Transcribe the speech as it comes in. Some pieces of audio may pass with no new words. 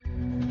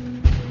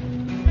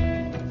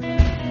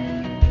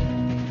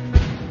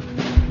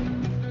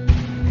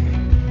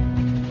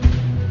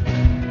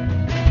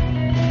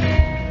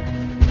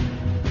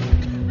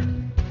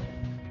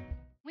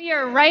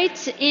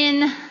right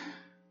in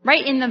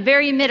the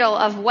very middle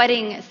of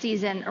wedding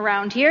season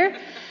around here.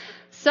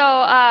 So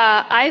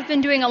I've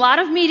been doing a lot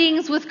of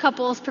meetings with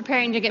couples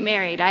preparing to get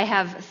married. I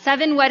have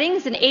 7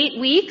 weddings in 8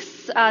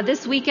 weeks.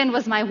 This weekend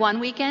was my 1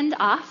 weekend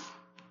off.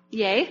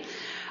 Yay.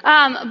 So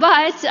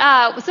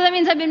that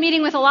means I've been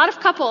meeting with a lot of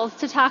couples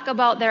to talk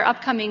about their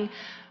upcoming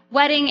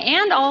wedding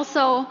and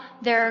also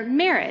their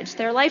marriage,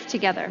 their life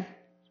together.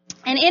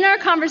 And in our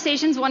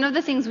conversations, one of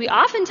the things we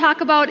often talk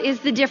about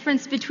is the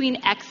difference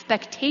between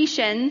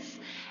expectations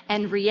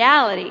and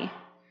reality.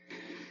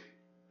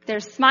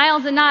 There's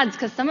smiles and nods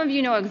because some of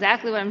you know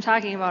exactly what I'm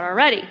talking about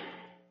already.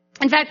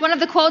 In fact, one of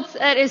the quotes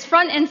that is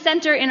front and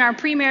center in our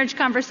pre-marriage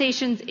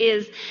conversations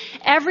is,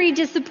 "Every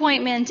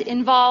disappointment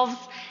involves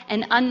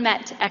an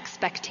unmet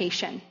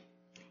expectation."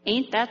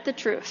 Ain't that the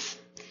truth?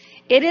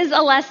 It is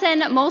a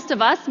lesson most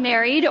of us,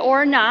 married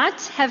or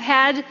not, have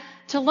had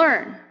to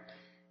learn.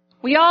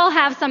 We all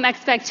have some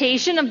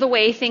expectation of the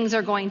way things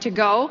are going to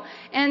go,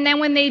 and then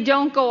when they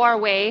don't go our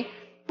way,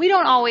 we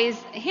don't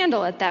always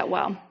handle it that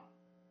well.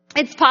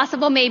 It's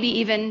possible, maybe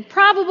even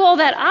probable,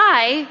 that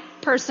I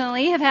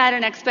personally have had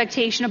an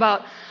expectation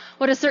about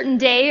what a certain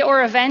day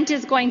or event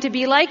is going to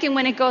be like, and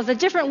when it goes a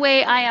different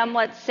way, I am,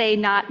 let's say,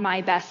 not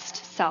my best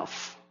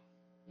self.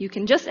 You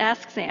can just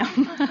ask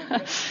Sam.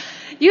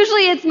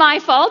 Usually it's my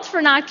fault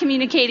for not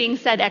communicating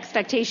said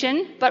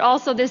expectation, but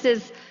also this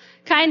is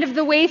kind of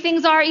the way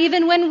things are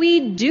even when we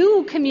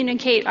do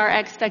communicate our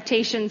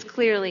expectations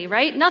clearly,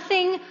 right?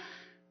 Nothing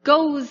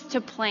goes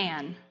to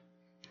plan,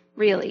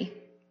 really,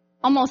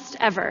 almost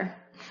ever.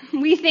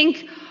 We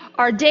think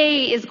our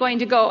day is going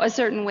to go a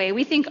certain way.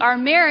 We think our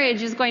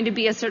marriage is going to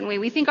be a certain way.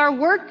 We think our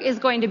work is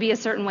going to be a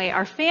certain way.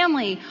 Our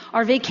family,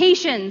 our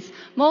vacations,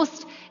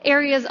 most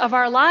areas of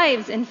our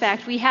lives, in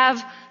fact, we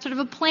have sort of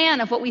a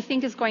plan of what we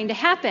think is going to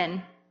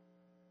happen.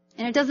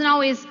 And it doesn't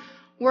always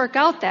work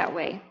out that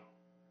way.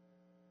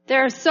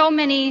 There are so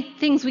many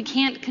things we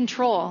can't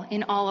control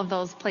in all of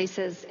those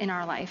places in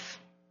our life.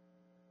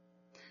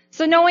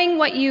 So knowing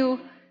what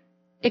you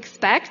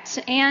expect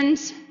and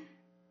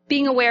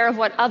being aware of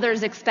what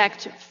others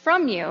expect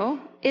from you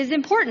is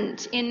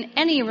important in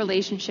any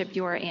relationship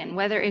you are in,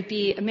 whether it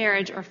be a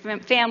marriage or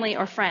family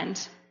or friend.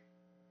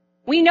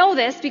 We know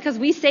this because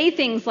we say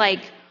things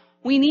like,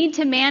 "We need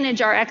to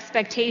manage our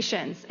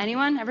expectations."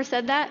 Anyone ever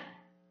said that?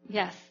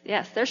 Yes.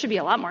 There should be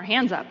a lot more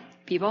hands up,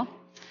 people.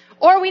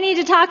 Or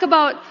we talk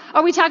about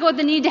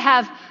the need to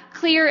have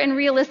clear and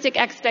realistic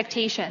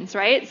expectations,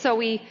 right? So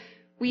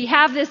we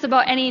have this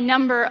about any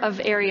number of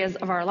areas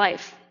of our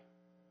life.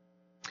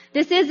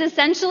 This is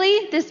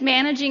essentially, this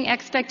managing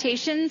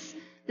expectations,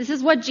 this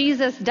is what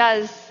Jesus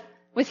does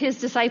with his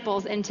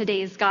disciples in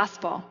today's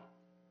gospel.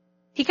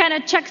 He kind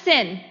of checks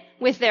in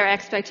with their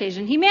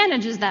expectation. He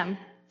manages them.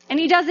 And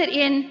he does it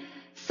in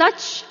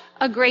such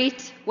a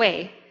great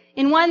way,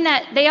 in one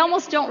that they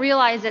almost don't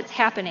realize it's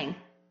happening.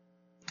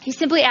 He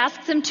simply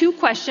asks them 2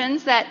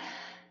 questions that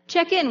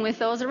check in with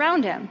those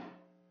around him.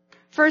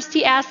 First,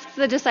 he asks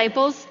the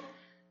disciples,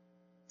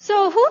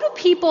 "So who do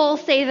people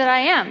say that I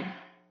am?"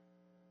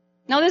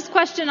 Now, this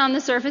question on the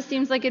surface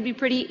seems like it'd be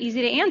pretty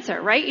easy to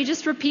answer, right? You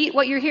just repeat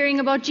what you're hearing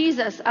about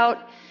Jesus out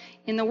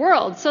in the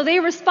world. So they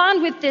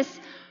respond with this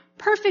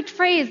perfect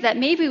phrase that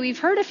maybe we've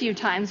heard a few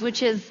times,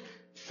 which is,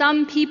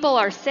 "Some people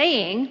are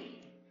saying,"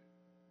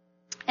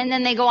 and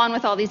then they go on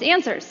with all these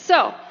answers.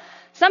 So,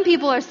 some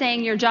people are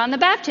saying you're John the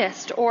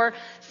Baptist, or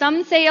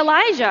some say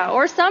Elijah,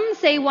 or some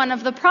say one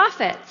of the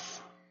prophets.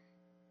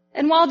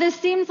 And while this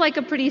seems like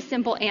a pretty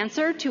simple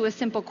answer to a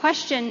simple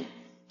question,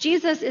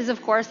 Jesus is,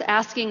 of course,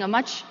 asking a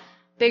much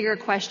bigger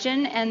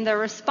question, and the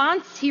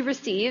response he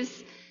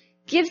receives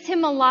gives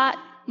him a lot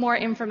more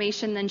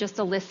information than just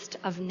a list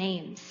of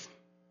names.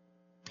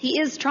 He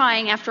is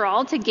trying, after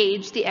all, to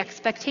gauge the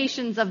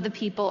expectations of the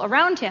people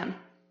around him.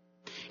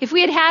 If we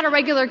had had a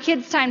regular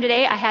kids' time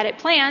today, I had it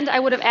planned, I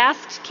would have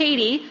asked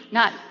Katie,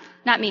 not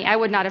me, I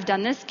would not have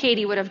done this,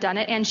 Katie would have done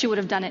it, and she would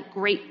have done it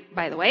great,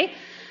 by the way,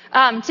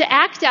 to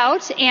act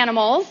out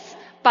animals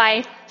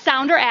by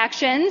sound or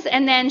actions,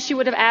 and then she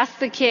would have asked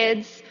the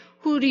kids,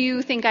 "Who do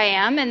you think I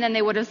am?" And then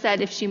they would have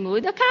said, if she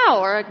mooed, "A cow,"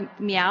 or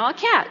a meow, "a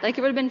cat." Like,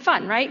 it would have been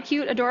fun, right?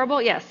 Cute,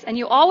 adorable, yes. And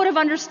you all would have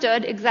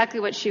understood exactly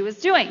what she was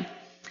doing.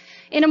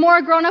 In a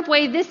more grown-up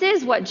way, this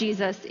is what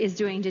Jesus is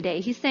doing today.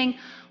 He's saying,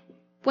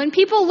 when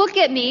people look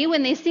at me,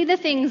 when they see the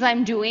things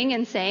I'm doing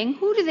and saying,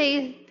 who do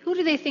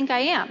they think I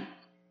am?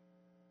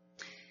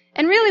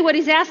 And really what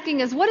he's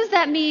asking is, what does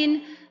that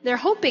mean they're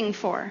hoping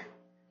for?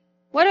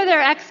 What are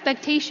their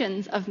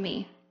expectations of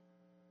me?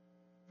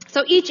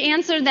 So each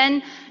answer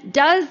then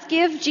does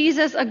give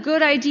Jesus a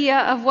good idea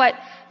of what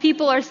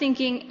people are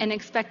thinking and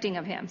expecting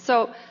of him.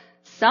 So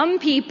some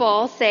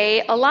people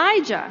say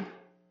Elijah.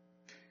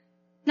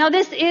 Now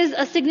this is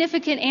a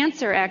significant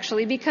answer,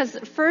 actually, because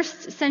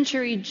first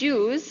century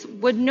Jews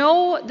would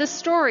know the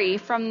story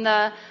from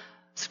the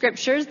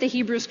scriptures, the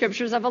Hebrew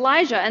scriptures of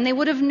Elijah, and they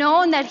would have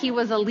known that he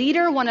was a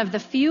leader, one of the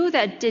few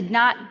that did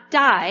not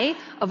die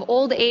of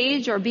old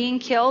age or being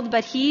killed,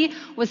 but he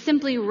was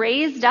simply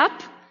raised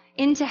up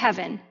into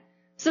heaven.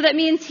 So that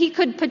means he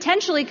could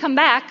potentially come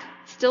back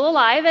still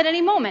alive at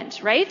any moment,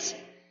 right?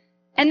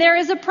 And there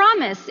is a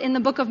promise in the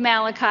book of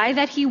Malachi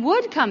that he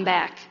would come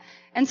back.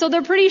 And so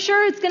they're pretty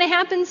sure it's going to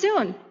happen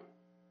soon.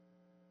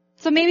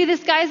 So maybe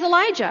this guy's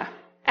Elijah.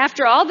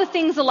 After all, the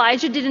things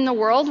Elijah did in the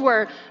world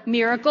were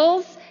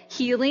miracles,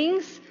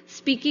 healings,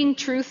 speaking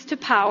truth to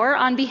power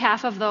on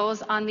behalf of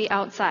those on the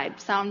outside.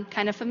 Sound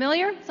kind of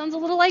familiar? Sounds a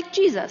little like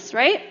Jesus,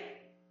 right?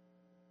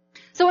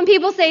 So when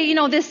people say,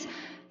 this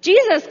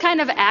Jesus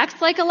kind of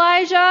acts like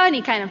Elijah and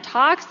he kind of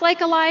talks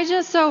like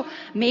Elijah, so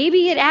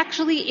maybe it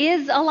actually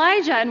is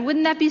Elijah. And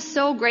wouldn't that be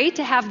so great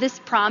to have this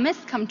promise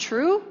come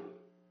true?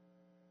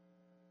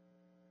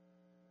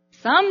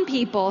 Some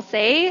people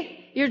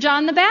say you're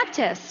John the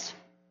Baptist.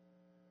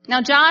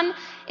 Now, John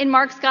in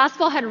Mark's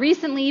gospel had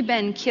recently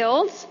been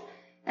killed,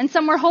 and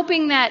some were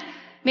hoping that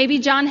maybe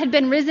John had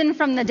been risen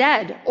from the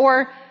dead,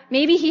 or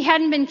maybe he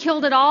hadn't been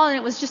killed at all and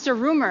it was just a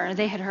rumor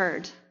they had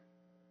heard.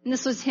 And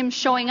this was him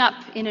showing up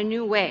in a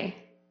new way.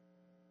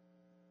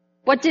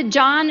 What did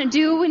John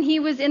do when he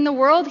was in the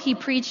world? He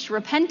preached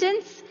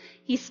repentance,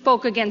 he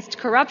spoke against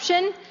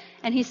corruption,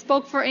 and he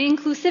spoke for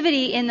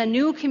inclusivity in the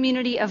new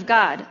community of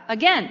God.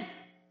 Again,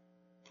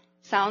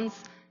 sounds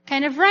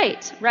kind of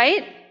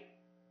right?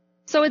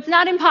 So it's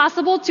not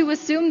impossible to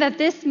assume that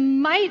this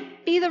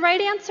might be the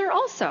right answer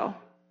also.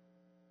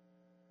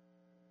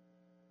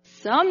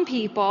 Some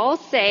people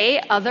say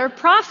other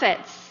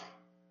prophets.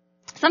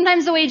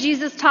 Sometimes the way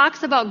Jesus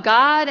talks about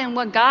God and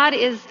what God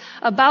is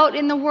about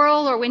in the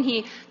world, or when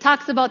he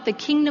talks about the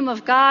kingdom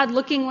of God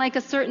looking like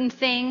a certain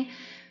thing,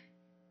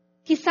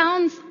 he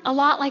sounds a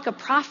lot like a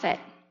prophet.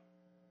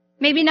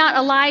 Maybe not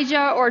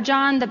Elijah or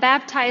John the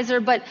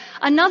Baptizer, but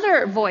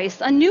another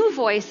voice, a new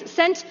voice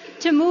sent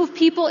to move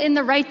people in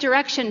the right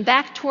direction,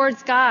 back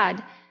towards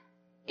God,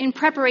 in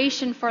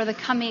preparation for the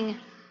coming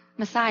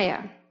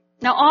Messiah.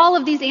 Now, all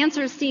of these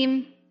answers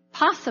seem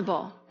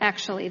possible,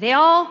 actually. They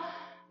all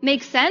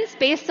make sense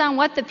based on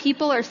what the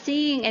people are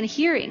seeing and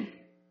hearing.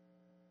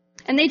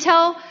 And they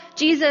tell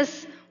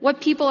Jesus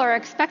what people are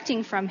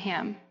expecting from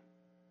him.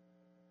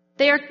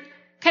 They are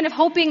kind of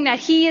hoping that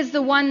he is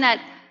the one that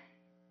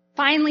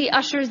finally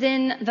ushers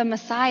in the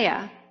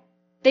Messiah.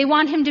 They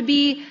want him to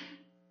be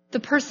the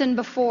person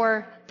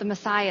before the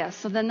Messiah,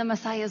 so then the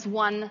Messiah is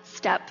one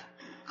step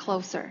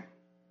closer.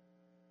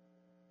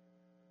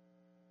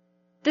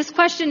 This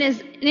question is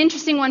an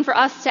interesting one for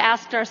us to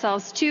ask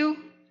ourselves too.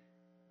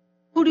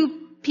 Who do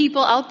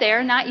people out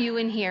there, not you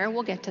in here,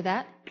 we'll get to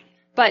that,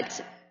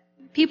 but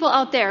people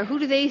out there, who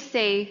do they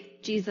say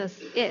Jesus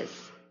is?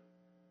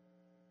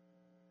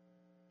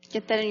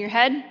 Get that in your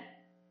head?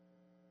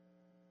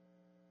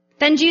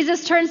 Then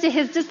Jesus turns to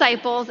his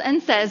disciples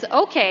and says,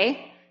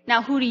 okay,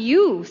 now who do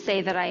you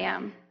say that I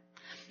am?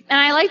 And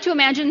I like to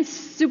imagine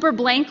super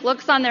blank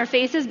looks on their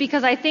faces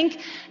because I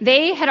think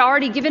they had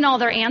already given all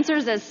their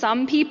answers as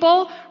some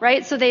people,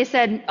 right? So they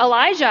said,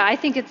 Elijah, I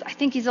think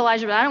he's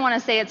Elijah, but I don't want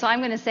to say it, so I'm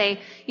going to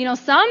say,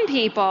 some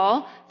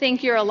people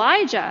think you're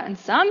Elijah and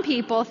some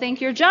people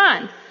think you're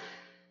John.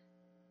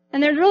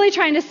 And they're really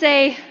trying to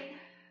say,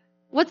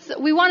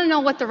 we want to know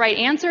what the right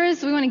answer is,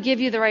 so we want to give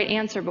you the right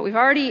answer, but we've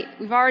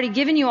already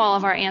given you all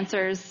of our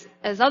answers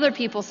as other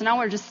people, so now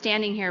we're just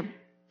standing here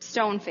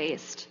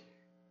stone-faced.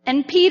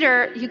 And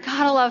Peter, you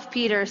gotta love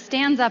Peter,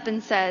 stands up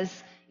and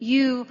says,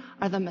 you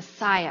are the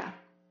Messiah.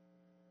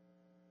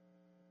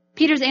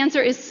 Peter's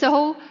answer is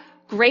so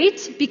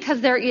great because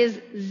there is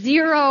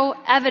zero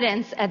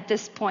evidence at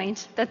this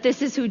point that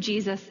this is who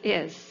Jesus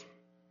is.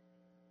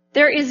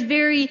 There is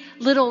very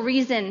little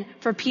reason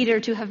for Peter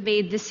to have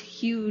made this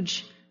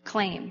huge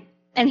claim.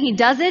 And he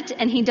does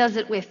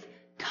it with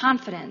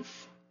confidence.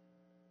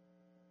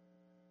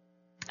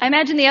 I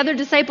imagine the other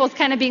disciples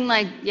kind of being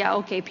like, yeah,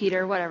 okay,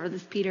 Peter, whatever,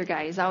 this Peter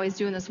guy, he's always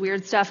doing this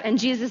weird stuff. And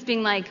Jesus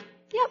being like,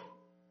 yep,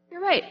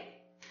 you're right.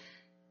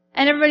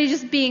 And everybody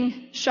just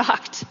being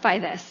shocked by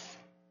this.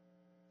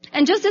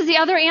 And just as the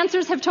other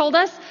answers have told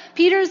us,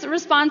 Peter's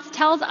response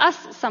tells us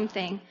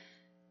something.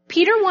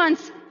 Peter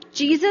wants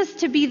Jesus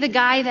to be the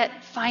guy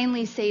that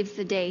finally saves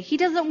the day. He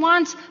doesn't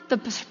want the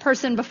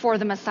person before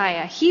the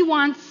Messiah. He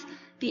wants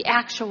the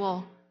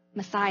actual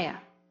Messiah.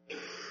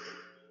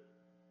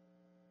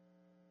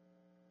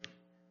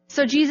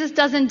 So Jesus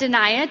doesn't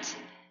deny it.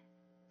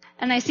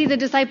 And I see the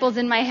disciples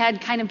in my head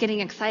kind of getting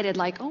excited,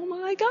 like, oh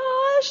my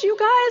gosh, you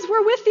guys,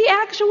 we're with the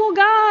actual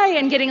guy,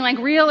 and getting like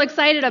real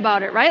excited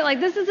about it, right? Like,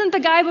 this isn't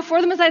the guy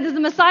before the Messiah, this is the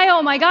Messiah.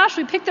 Oh my gosh,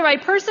 we picked the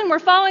right person, we're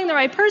following the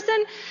right person.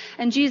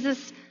 And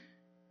Jesus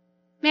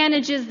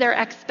manages their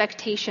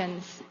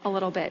expectations a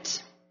little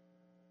bit.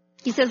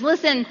 He says,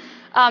 listen,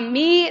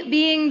 me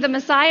being the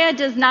Messiah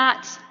does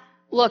not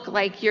look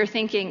like you're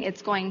thinking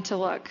it's going to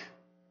look.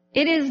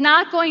 It is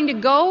not going to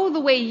go the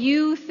way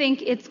you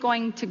think it's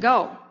going to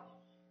go.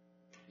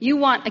 You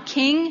want a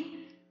king,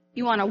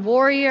 you want a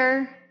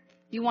warrior,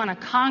 you want a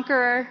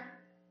conqueror.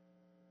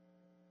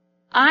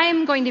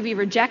 I'm going to be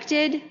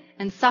rejected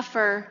and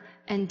suffer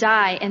and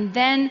die, and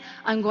then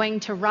I'm going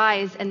to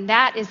rise, and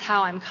that is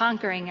how I'm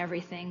conquering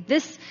everything.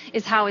 This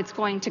is how it's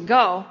going to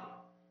go.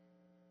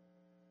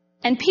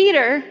 And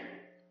Peter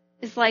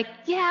is like,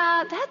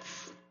 yeah,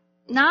 that's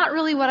not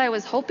really what I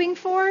was hoping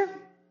for.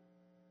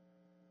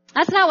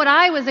 That's not what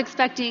I was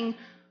expecting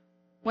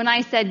when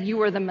I said you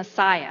were the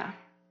Messiah.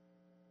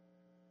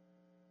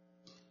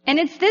 And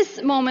it's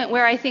this moment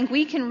where I think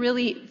we can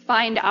really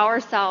find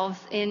ourselves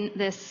in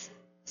this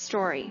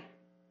story.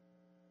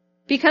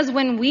 Because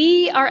when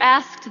we are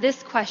asked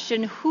this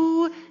question,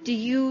 who do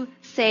you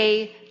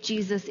say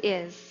Jesus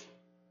is?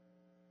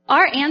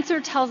 Our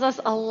answer tells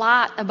us a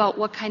lot about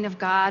what kind of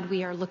God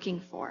we are looking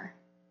for.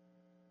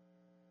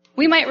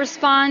 We might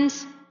respond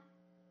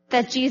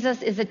that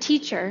Jesus is a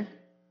teacher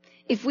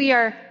if we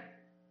are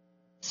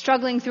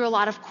struggling through a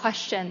lot of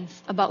questions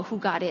about who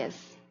God is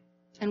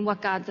and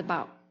what God's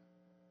about.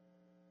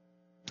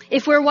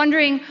 If we're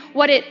wondering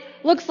what it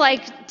looks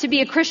like to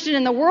be a Christian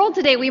in the world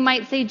today, we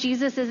might say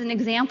Jesus is an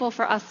example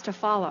for us to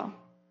follow.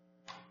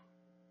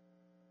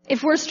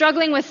 If we're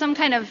struggling with some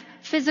kind of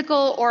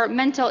physical or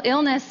mental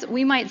illness,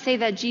 we might say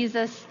that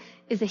Jesus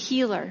is a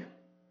healer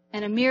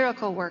and a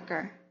miracle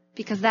worker,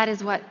 because that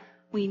is what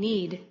we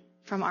need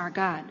from our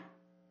God.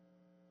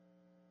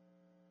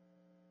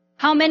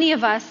 How many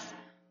of us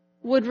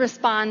would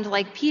respond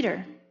like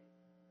Peter?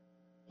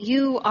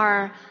 You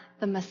are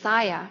the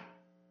Messiah.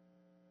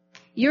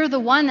 You're the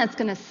one that's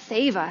going to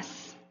save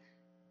us.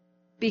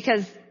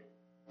 Because,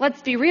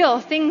 let's be real,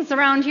 things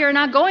around here are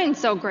not going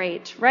so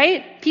great,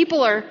 right?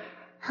 People are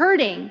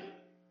hurting.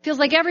 Feels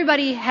like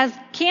everybody has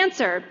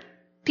cancer.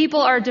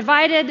 People are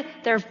divided,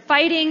 they're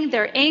fighting,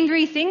 they're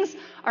angry. Things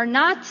are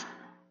not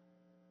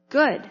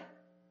good.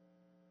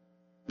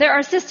 There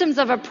are systems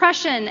of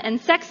oppression and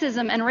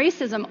sexism and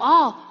racism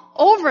all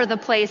over the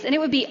place, and it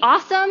would be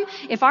awesome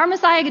if our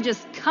Messiah could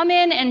just come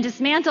in and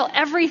dismantle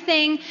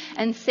everything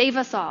and save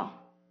us all.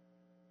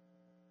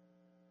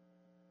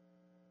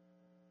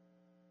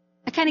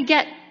 I kind of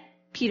get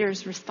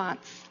Peter's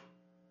response.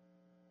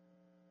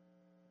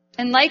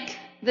 And like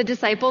the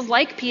disciples,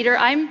 like Peter,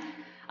 I'm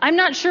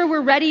not sure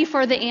we're ready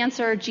for the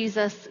answer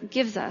Jesus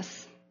gives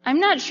us. I'm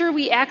not sure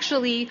we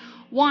actually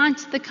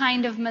want the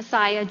kind of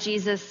Messiah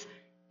Jesus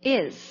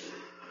is.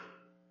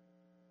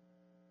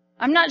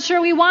 I'm not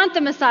sure we want the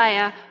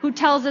Messiah who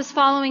tells us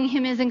following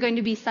him isn't going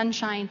to be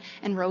sunshine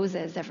and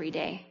roses every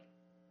day.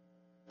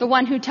 The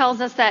one who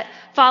tells us that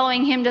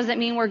following him doesn't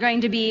mean we're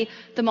going to be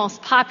the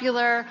most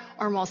popular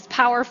or most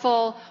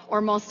powerful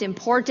or most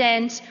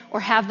important or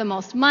have the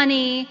most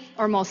money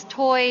or most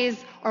toys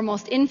or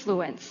most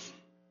influence.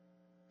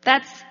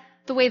 That's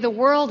the way the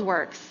world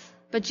works.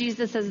 But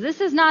Jesus says, this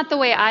is not the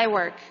way I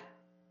work.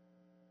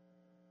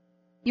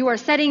 You are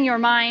setting your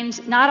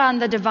mind not on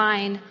the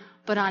divine,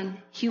 but on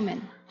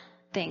human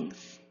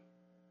things.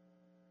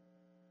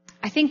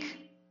 I think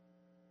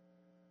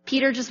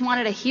Peter just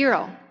wanted a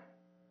hero.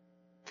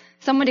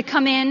 Someone to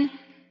come in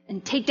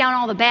and take down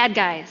all the bad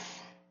guys.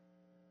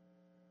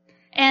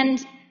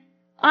 And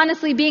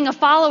honestly, being a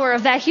follower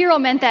of that hero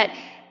meant that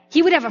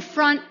he would have a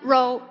front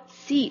row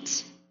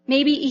seat.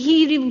 Maybe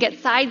he'd even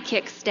get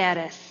sidekick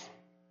status.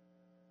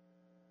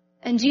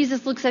 And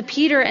Jesus looks at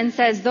Peter and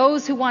says,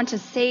 those who want to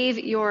save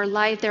your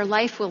life, their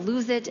life will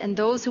lose it, and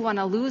those who want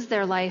to lose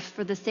their life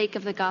for the sake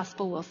of the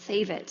gospel will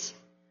save it.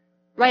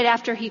 Right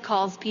after he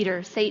calls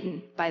Peter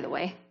Satan, by the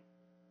way.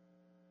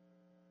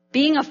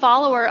 Being a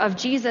follower of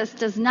Jesus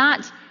does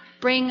not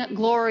bring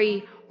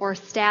glory or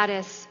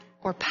status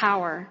or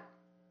power.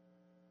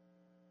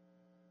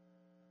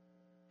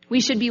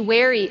 We should be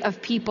wary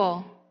of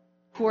people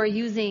who are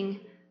using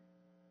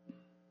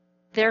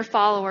their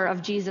follower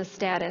of Jesus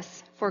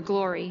status for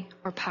glory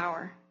or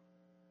power.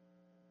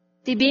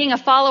 See, being a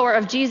follower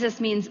of Jesus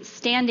means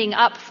standing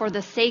up for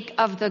the sake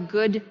of the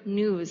good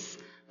news,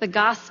 the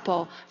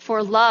gospel,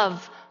 for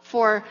love,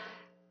 for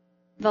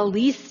the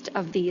least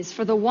of these,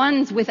 for the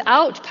ones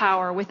without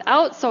power,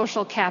 without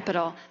social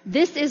capital.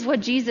 This is what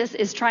Jesus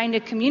is trying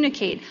to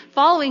communicate.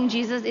 Following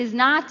Jesus is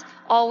not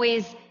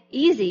always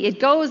easy.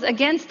 It goes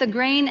against the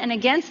grain and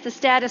against the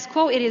status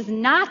quo. It is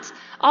not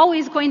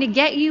always going to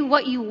get you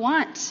what you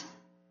want.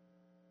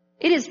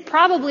 It is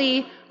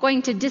probably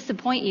going to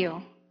disappoint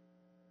you.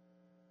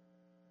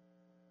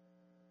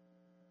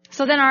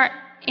 So then our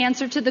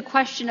answer to the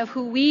question of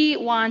who we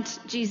want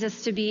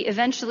Jesus to be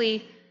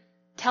eventually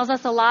tells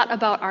us a lot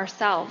about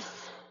ourselves.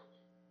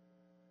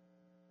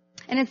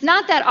 And it's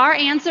not that our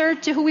answer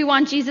to who we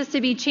want Jesus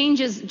to be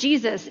changes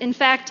Jesus. In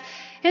fact,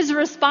 his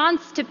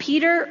response to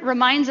Peter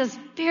reminds us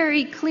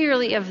very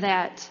clearly of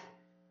that.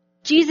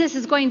 Jesus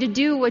is going to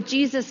do what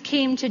Jesus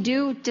came to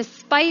do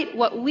despite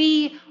what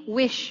we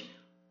wish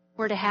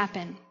were to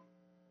happen.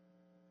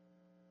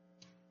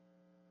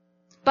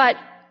 But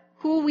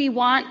who we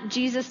want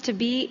Jesus to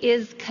be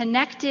is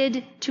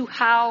connected to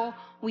how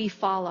we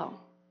follow.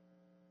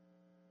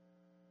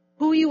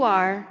 Who you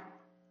are,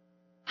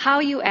 how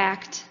you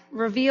act,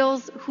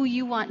 reveals who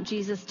you want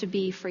Jesus to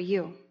be for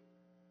you.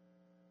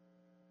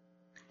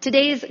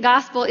 Today's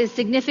gospel is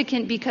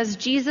significant because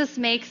Jesus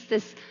makes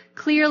this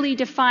clearly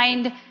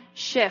defined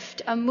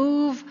shift, a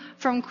move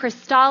from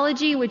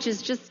Christology, which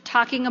is just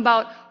talking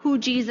about who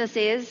Jesus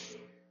is,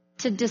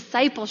 to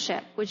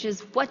discipleship, which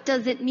is what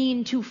does it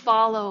mean to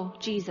follow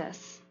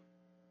Jesus.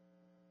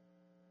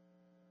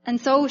 And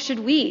so should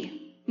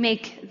we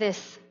make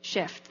this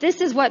shift.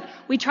 This is what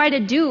we try to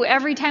do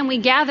every time we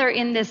gather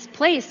in this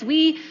place.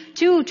 We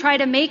too try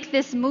to make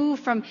this move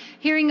from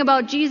hearing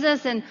about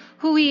Jesus and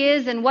who he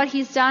is and what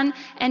he's done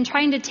and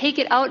trying to take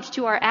it out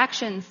to our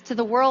actions, to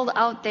the world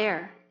out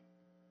there.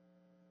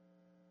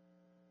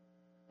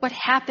 What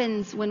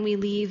happens when we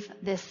leave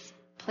this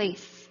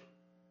place?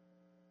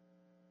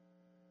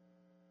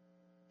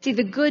 See,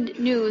 the good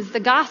news, the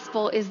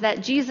gospel, is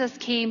that Jesus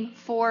came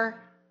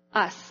for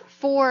us,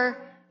 for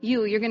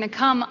you. You're going to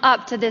come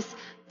up to this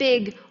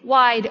big,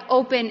 wide,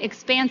 open,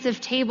 expansive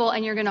table,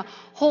 and you're going to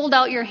hold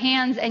out your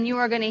hands, and you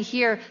are going to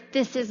hear,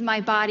 "This is my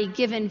body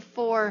given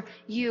for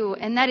you."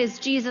 And that is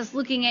Jesus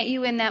looking at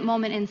you in that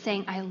moment and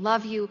saying, "I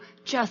love you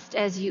just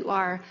as you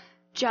are,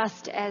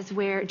 just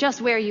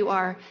where you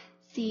are.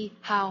 See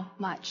how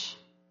much."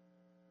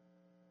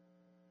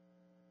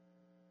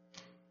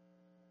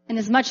 And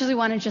as much as we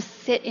want to just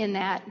sit in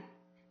that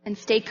and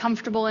stay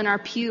comfortable in our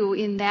pew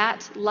in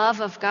that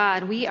love of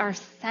God, we are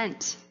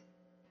sent.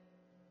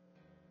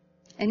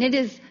 And it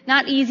is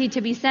not easy to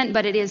be sent,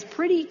 but it is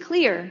pretty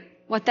clear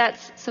what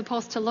that's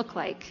supposed to look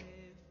like.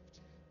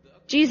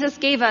 Jesus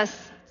gave us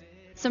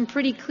some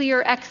pretty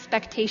clear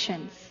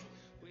expectations.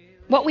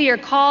 What we are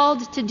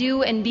called to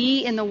do and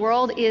be in the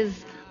world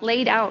is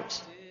laid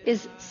out,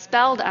 is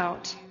spelled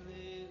out.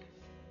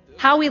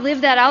 How we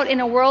live that out in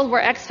a world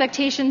where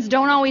expectations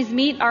don't always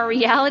meet our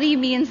reality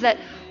means that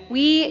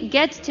we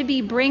get to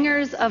be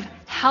bringers of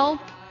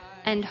help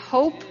and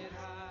hope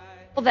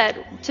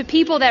to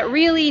people that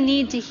really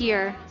need to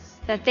hear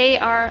that they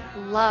are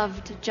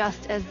loved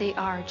just as they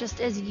are,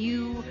 just as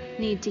you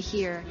need to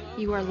hear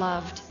you are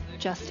loved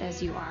just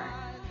as you are.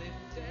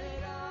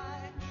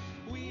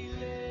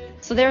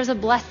 So there's a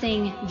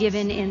blessing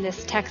given in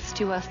this text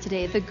to us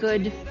today, the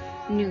good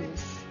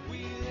news.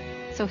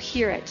 So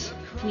hear it.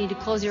 If you need to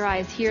close your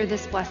eyes, hear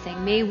this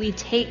blessing. May we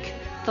take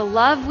the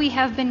love we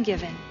have been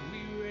given,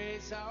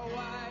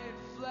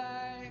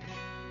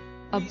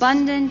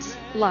 abundant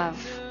love,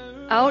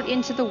 out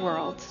into the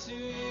world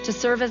to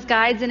serve as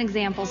guides and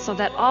examples so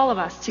that all of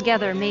us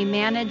together may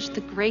manage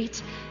the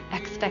great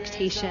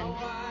expectation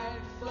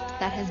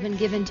that has been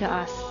given to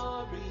us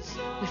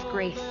with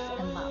grace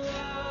and love.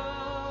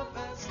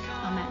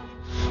 Amen.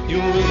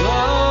 Your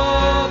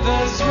love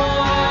has